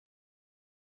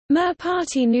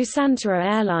Merpati Nusantara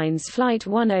Airlines Flight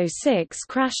 106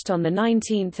 crashed on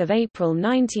 19 April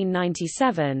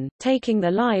 1997, taking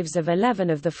the lives of 11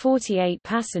 of the 48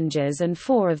 passengers and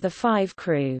 4 of the 5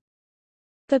 crew.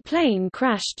 The plane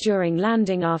crashed during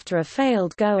landing after a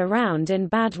failed go-around in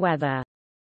bad weather.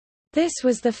 This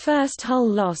was the first hull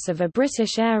loss of a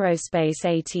British Aerospace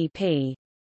ATP.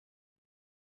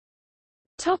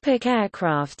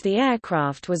 Aircraft. The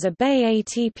aircraft was a BAe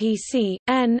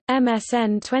ATPC-N,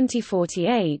 MSN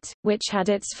 2048, which had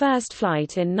its first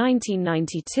flight in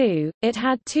 1992. It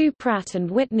had 2 Pratt &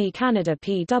 Whitney Canada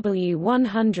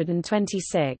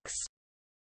PW126.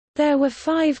 There were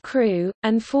 5 crew,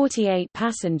 and 48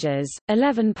 passengers.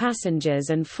 11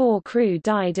 passengers and 4 crew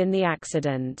died in the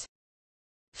accident.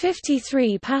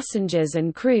 53 passengers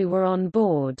and crew were on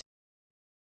board.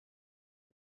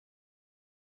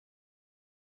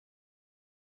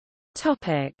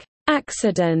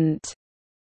 Accident.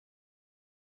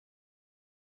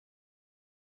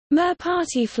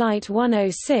 Merpati Flight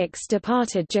 106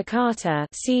 departed Jakarta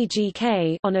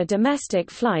 (CGK) on a domestic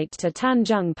flight to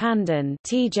Tanjung Pandan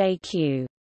 (TJQ).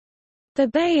 The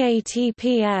BAe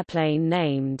ATP airplane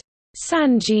named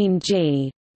Sanjinji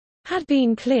had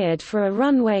been cleared for a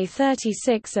runway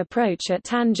 36 approach at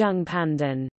Tanjung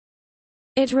Pandan.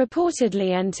 It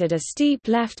reportedly entered a steep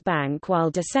left bank while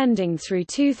descending through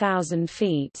 2,000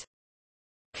 feet.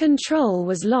 Control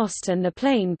was lost and the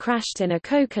plane crashed in a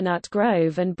coconut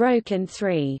grove and broke in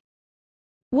 3.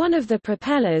 One of the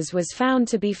propellers was found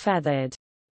to be feathered.